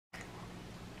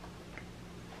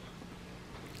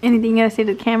Anything you gotta say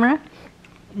to the camera?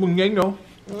 Bro,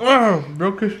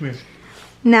 kiss me.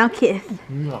 Now kiss.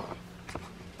 No.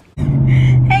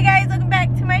 Hey guys, welcome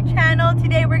back to my channel.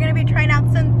 Today we're gonna be trying out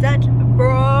some Dutch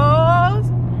Bros.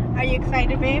 Are you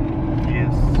excited, babe?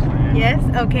 Yes. Yes.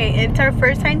 Okay. It's our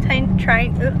first time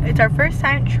trying. It's our first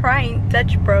time trying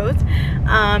Dutch Bros.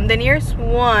 The nearest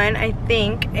one, I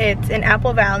think, it's in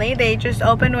Apple Valley. They just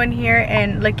opened one here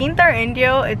in La Quinta or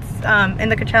Indio. It's in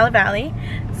the Coachella Valley.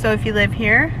 So if you live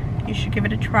here, you should give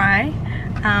it a try.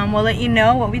 We'll let you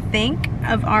know what we think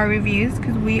of our reviews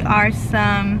because we are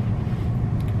some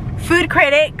food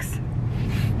critics.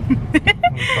 We're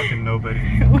fucking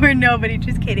nobody. We're nobody,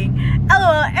 just kidding.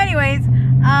 LOL. Anyways,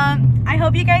 I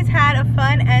hope you guys had a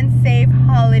fun and safe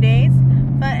holidays.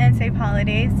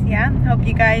 Yeah, hope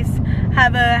you guys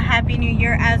have a happy new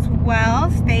year as well.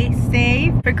 Stay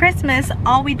safe. For Christmas,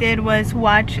 all we did was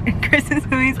watch Christmas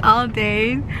movies all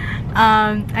day.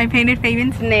 I painted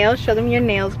Fabian's nails. Show them your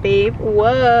nails, babe.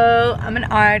 Whoa, I'm an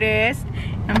artist.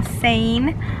 I'm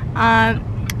sane.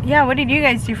 Yeah, what did you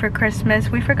guys do for Christmas?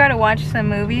 We forgot to watch some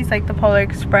movies like The Polar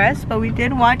Express, but we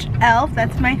did watch Elf.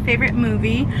 That's my favorite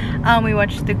movie. We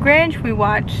watched The Grinch. We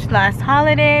watched Last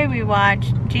Holiday. We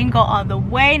watched Jingle All the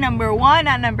Way, #1,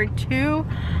 not #2.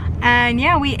 And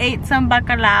yeah, we ate some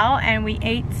bacalao and we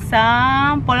ate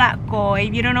some polaco.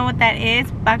 If you don't know what that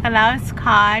is, bacalao is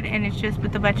cod and it's just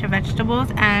with a bunch of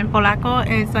vegetables, and polaco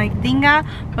is like tinga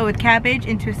but with cabbage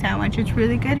into a sandwich. It's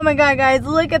really good. Oh my god, guys,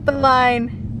 look at the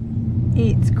line.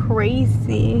 It's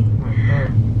crazy.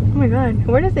 Oh my god,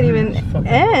 where does it even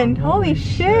end? Holy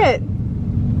shit.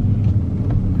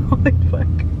 Holy fuck.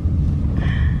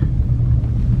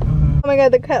 Oh my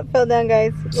god, the cup fell down,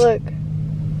 guys. Look.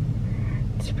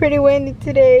 It's pretty windy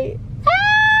today.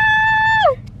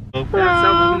 That's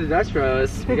how we to Dutch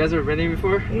Bros. You guys ever been here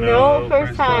before? No,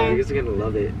 first time. You guys are gonna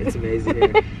love it. It's amazing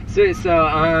here. So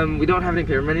we don't have any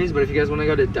paper menus, but if you guys want to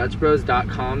go to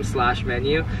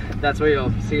dutchbros.com/menu, that's where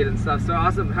you'll see it and stuff. So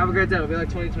awesome. Have a great day. It'll be like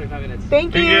 20-25 minutes.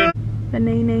 Thank you.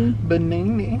 Banana.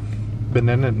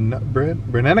 Banana nut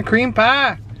bread. Banana cream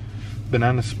pie.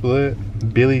 Banana split.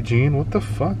 Billie Jean. What the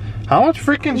fuck? How much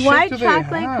freaking shit White do they have?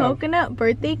 chocolate coconut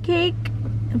birthday cake.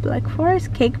 Black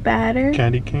Forest cake batter.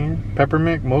 Candy cane.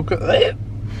 Peppermint mocha.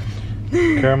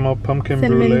 Caramel pumpkin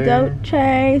Cinnamon brulee.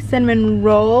 dolce. Cinnamon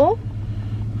roll.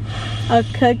 A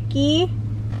cookie.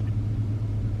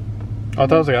 I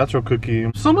thought it was like actual cookie.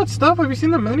 So much stuff. Have you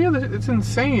seen the menu? It's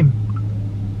insane.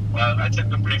 Well, I took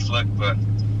a brief look, but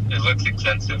it looks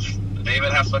expensive. They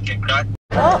even have fucking crack.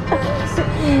 Oh,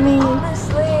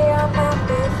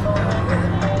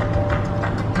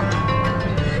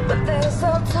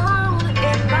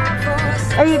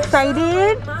 are you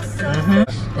excited?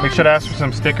 Make sure to ask for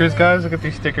some stickers, guys. Look at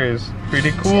these stickers.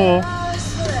 Pretty cool.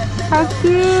 How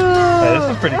cute. Hey, this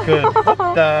is pretty good. What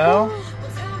the hell?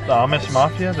 The Amish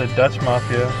Mafia? The Dutch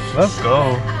Mafia. Let's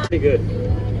go. Pretty good.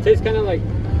 Tastes kind of like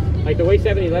the way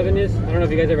 7-Eleven is. I don't know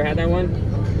if you guys ever had that one.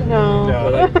 No.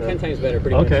 But like 10 times better,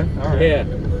 pretty much. Okay, alright. Yeah.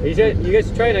 You guys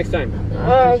should try it next time.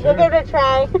 Alright, give it a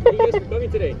try. Thank you guys for coming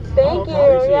today. Thank you,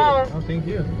 yeah. Oh, thank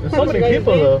you. There's so What's many your guys'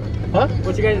 people name? though. Huh?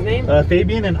 What's your guys' name?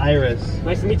 Fabian and Iris.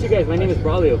 Nice to meet you guys. My name is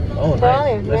Brawlio. Oh,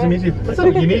 Brawlio, nice to meet you. That's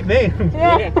a unique name.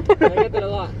 Yeah. Yeah, I get that a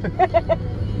lot.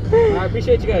 I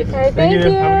appreciate you guys. Alright, thank you.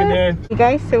 Have a good day. You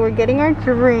guys, so we're getting our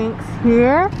drinks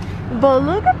here. But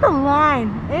look at the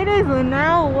line. It is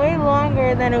now way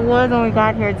longer than it was when we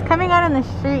got here. It's coming out on the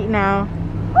street now.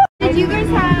 Did you guys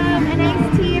have an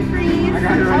iced tea for you?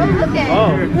 Oh, look at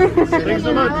Oh, thanks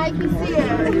so much. I like to see it.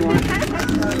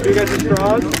 You guys are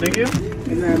straws. Thank you.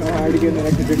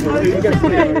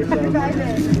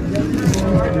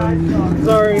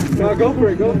 Sorry. No, go for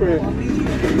it. Go for it.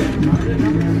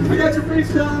 I got your free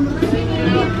stuff.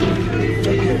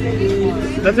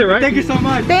 That's it, right? Thank you so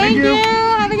much. Thank you.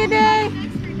 Have a good day.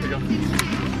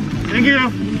 Thank you.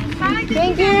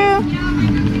 Thank you.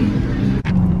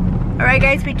 Alright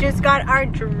guys, we just got our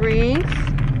drinks.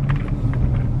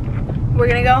 We're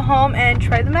gonna go home and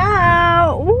try them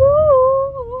out.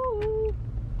 Woo!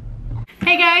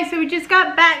 Hey guys, so we just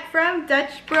got back from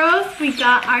Dutch Bros. We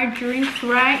got our drinks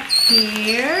right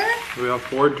here. We have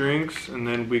 4 drinks, and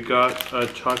then we got a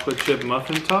chocolate chip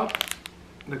muffin top.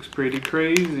 Looks pretty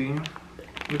crazy.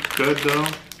 Looks good though.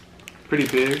 Pretty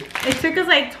big. It took us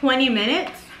like 20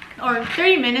 minutes or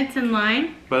 30 minutes in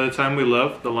line. By the time we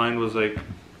left, the line was like,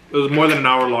 it was more than an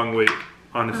hour long wait,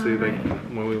 honestly, like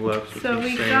when we left. So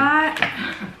we got,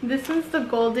 this one's the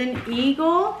Golden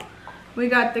Eagle. We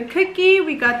got the cookie,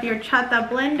 we got the horchata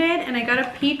blended, and I got a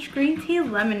peach green tea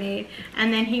lemonade.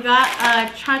 And then he got a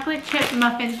chocolate chip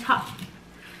muffin top. Can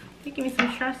you give me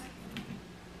some stress?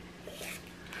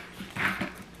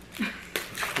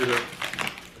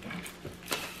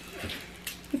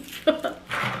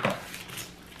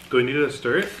 Do we need to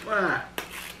stir it?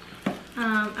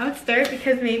 I would stir it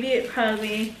because maybe it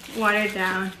probably watered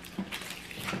down.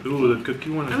 Ooh, the cookie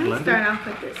one is I'm gonna blended. start off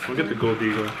with this. Look at the gold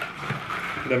eagle.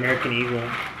 The American eagle.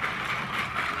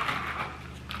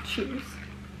 Cheers.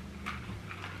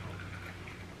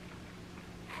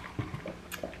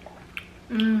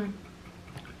 Mmm.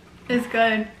 It's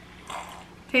good.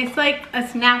 Tastes like a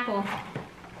Snapple.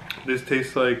 This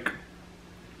tastes like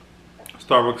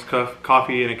Starbucks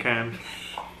coffee in a can.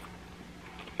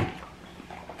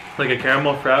 Like a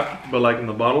caramel frap, but like in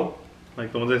the bottle.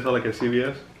 Like the ones they sell like at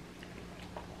CVS.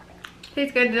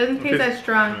 Tastes good. It doesn't taste as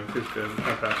strong. Yeah, it tastes good.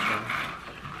 Not that strong.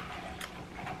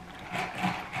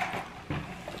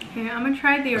 Okay, I'm gonna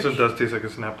try the This one does taste like a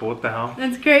Snapple. What the hell?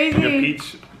 That's crazy. Like a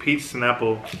peach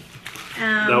Snapple.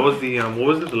 That was the what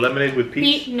was it? The lemonade with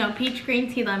peach? Peach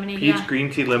green tea lemonade. Peach green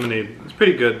tea lemonade. It's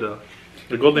pretty good though.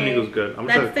 The golden eagle's good.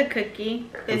 That's the cookie.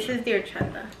 This is the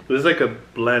horchata. This is like a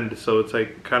blend, so it's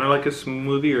like kind of like a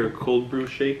smoothie or a cold brew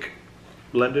shake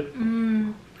blended.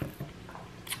 Mmm.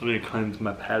 Let me cleanse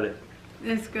my palate.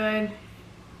 It's good.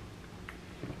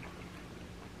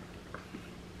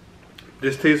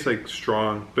 This tastes like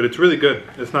strong, but it's really good.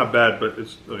 It's not bad, but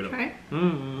it's Right?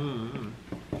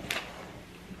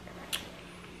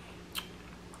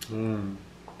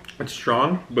 It's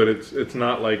strong, but it's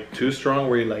not like too strong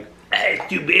where you're like, hey, it's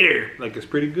too bitter. Like it's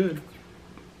pretty good.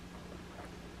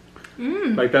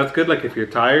 Like that's good. Like if you're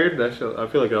tired, I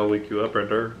feel like that'll wake you up right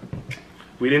there.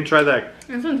 We didn't try that.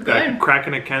 This one's That good. crack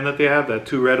in a can that they have, that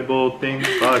 2 Red Bull thing.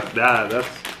 Fuck that. That's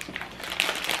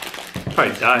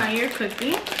probably Now die. your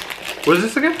cookie. What is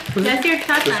this again? That's your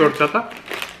horchata. This horchata?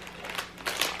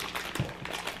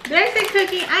 Did I say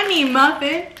cookie? I mean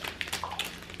muffin.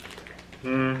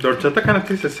 The horchata kind of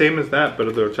tastes the same as that,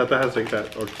 but the horchata has like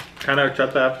that or kind of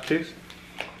horchata aftertaste.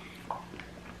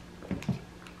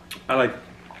 I like.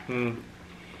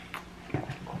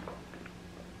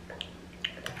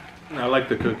 I like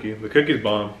the cookie. The cookie's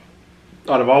bomb.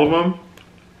 Out of all of them,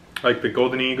 like the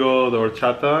Golden Eagle, the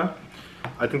horchata,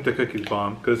 I think the cookie's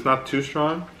bomb because it's not too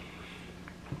strong.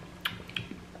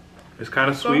 It's kind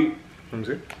of sweet. Let me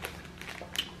see.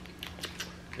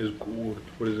 It's good.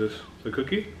 What is this? The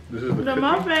cookie? This is the cookie?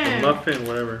 muffin. The muffin,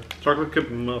 whatever. Chocolate chip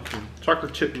muffin.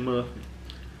 Chocolate chip muffin.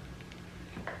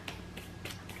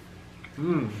 I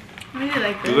really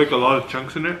like There's this. like a lot of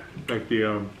chunks in it, like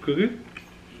the cookie.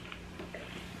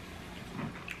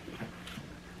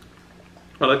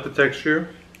 I like the texture.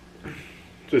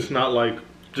 It's not like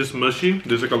just mushy.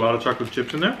 There's like a lot of chocolate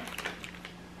chips in there.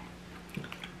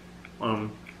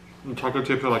 The chocolate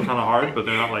chips are like kind of hard, but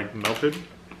they're not like melted.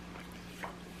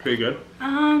 Pretty good.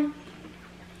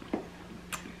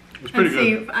 It's pretty Let's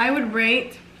good. see. I would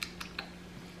rate.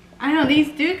 I don't know. These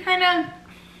do kind of.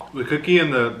 The cookie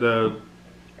and the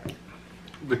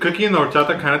cookie and the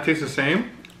horchata kind of taste the same,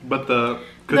 but the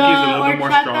cookie is a little bit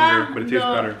more stronger, but it tastes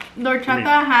better. The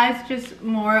horchata has just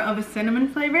more of a cinnamon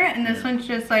flavor, and this one's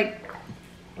just like.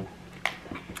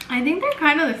 I think they're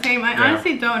kind of the same. I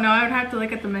honestly don't know. I would have to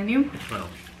look at the menu. No.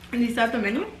 Is these at the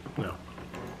menu? No.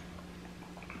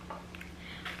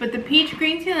 But the peach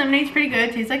green tea lemonade's pretty good.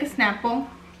 It tastes like a Snapple.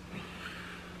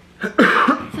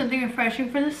 Something refreshing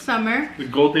for the summer. The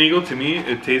Golden Eagle, to me,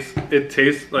 it tastes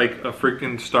like a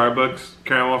freaking Starbucks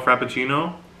caramel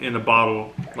frappuccino in a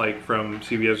bottle, like from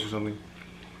CVS or something.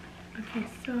 Okay,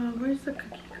 so where's the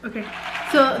cookie? Okay,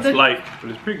 so It's light, but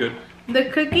it's pretty good. the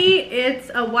cookie,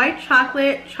 it's a white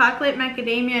chocolate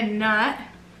macadamia nut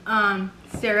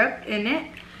syrup in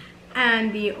it.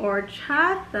 And the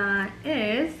horchata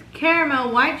is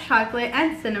caramel, white chocolate,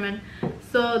 and cinnamon.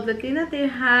 So the thing that they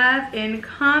have in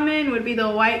common would be the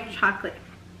white chocolate.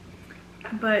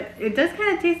 But it does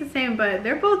kind of taste the same, but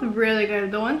they're both really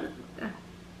good. The one...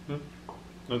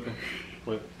 Okay.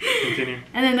 Wait. Continue.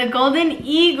 And then the Golden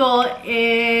Eagle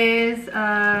is...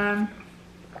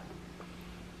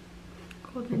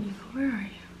 Golden Eagle, where are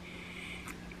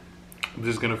you?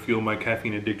 This is gonna fuel my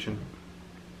caffeine addiction.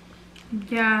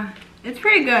 Yeah, it's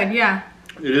pretty good, yeah.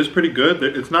 It is pretty good.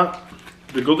 It's not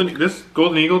this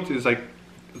Golden Eagle is like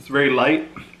it's very light.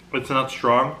 It's not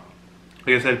strong.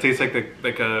 Like I said, it tastes like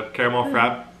a caramel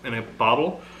frap in a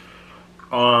bottle.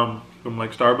 From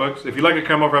like Starbucks. If you like a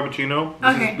caramel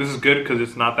frappuccino, this is good because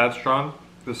it's not that strong.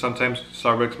 Because sometimes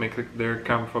Starbucks make their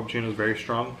caramel frappuccinos very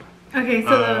strong. Okay,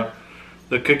 so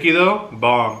the cookie though,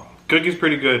 bomb. Cookie's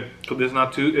pretty good.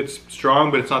 It's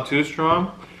strong, but it's not too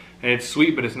strong. And it's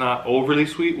sweet, but it's not overly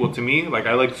sweet. Well, to me, like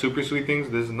I like super sweet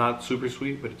things. This is not super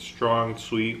sweet, but it's strong, it's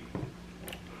sweet.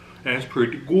 And it's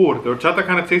pretty good. The horchata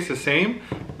kind of tastes the same,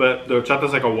 but the horchata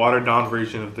is like a watered down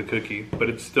version of the cookie. But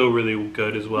it's still really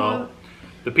good as well.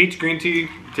 The peach green tea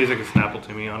tastes like a Snapple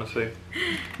to me, honestly.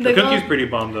 The The cookie's pretty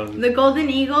bomb though. The Golden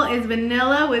Eagle is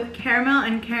vanilla with caramel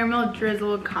and caramel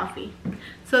drizzled coffee.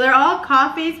 So they're all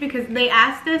coffees because they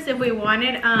asked us if we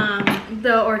wanted the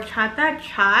horchata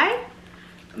chai,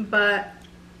 but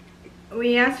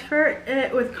we asked for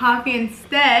it with coffee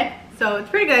instead. So it's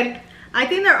pretty good. I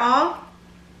think they're all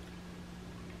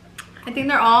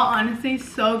honestly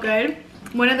so good.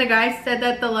 One of the guys said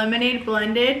that the lemonade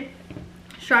blended,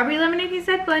 strawberry lemonade he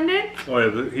said blended. Oh yeah,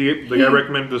 the guy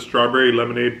recommended the strawberry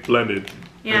lemonade blended.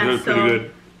 Yeah, it was so pretty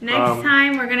good. Next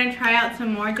time we're gonna try out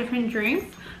some more different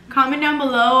drinks. Comment down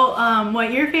below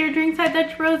what your favorite drinks at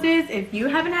Dutch Bros is. If you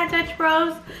haven't had Dutch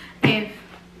Bros,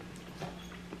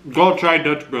 Go try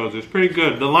Dutch Bros. It's pretty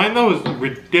good. The line though is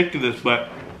ridiculous, but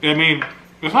I mean,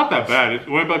 it's not that bad. It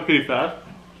went by pretty fast.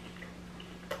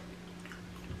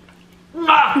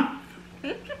 Ah!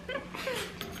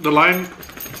 The line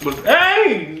was,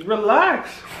 hey,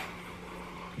 relax.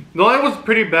 The line was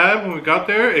pretty bad when we got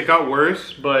there. It got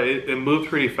worse, but it moved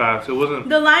pretty fast. It wasn't.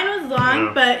 The line was long,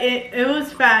 Yeah. but it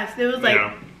was fast. It was like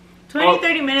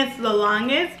 20-30 minutes the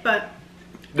longest, but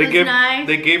They it was gave nice.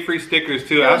 They gave free stickers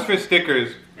too. It Ask was- for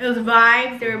stickers. It was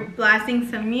vibes. They were blasting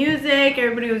some music.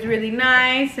 Everybody was really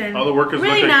nice and All the workers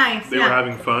really looked like nice. they were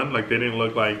having fun. Like they didn't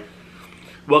look like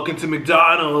welcome to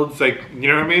McDonald's. Like, you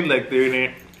know what I mean? Like they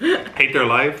didn't hate their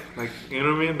life. Like, you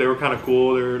know what I mean? They were kind of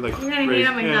cool. They were like. You're gonna eat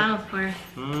at McDonald's for.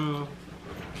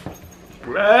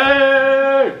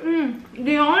 Great.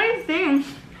 The only thing.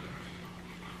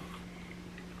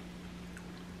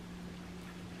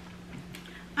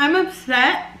 I'm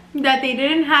upset that they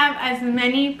didn't have as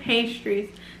many pastries.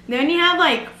 They only have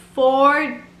like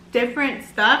 4 different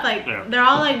stuff. Like they're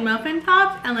all like muffin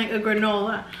tops and like a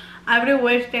granola. I would have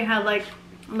wished they had like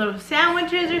little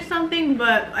sandwiches or something,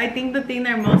 but I think the thing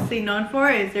they're mostly known for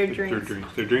is their drinks.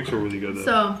 Their drinks are really good though.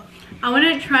 So I want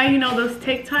to try, you know, those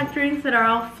TikTok drinks that are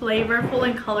all flavorful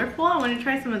and colorful. I want to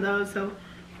try some of those. So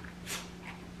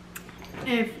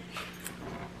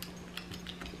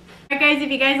Alright guys,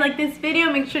 if you guys like this video,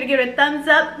 make sure to give it a thumbs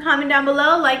up, comment down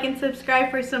below, like and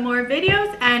subscribe for some more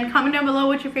videos, and comment down below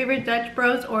what your favorite Dutch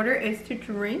Bros order is to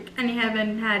drink. And if you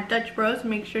haven't had Dutch Bros,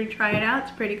 make sure to try it out.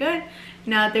 It's pretty good.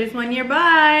 Now there's one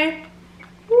nearby.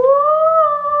 Woo!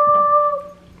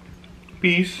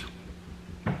 Peace.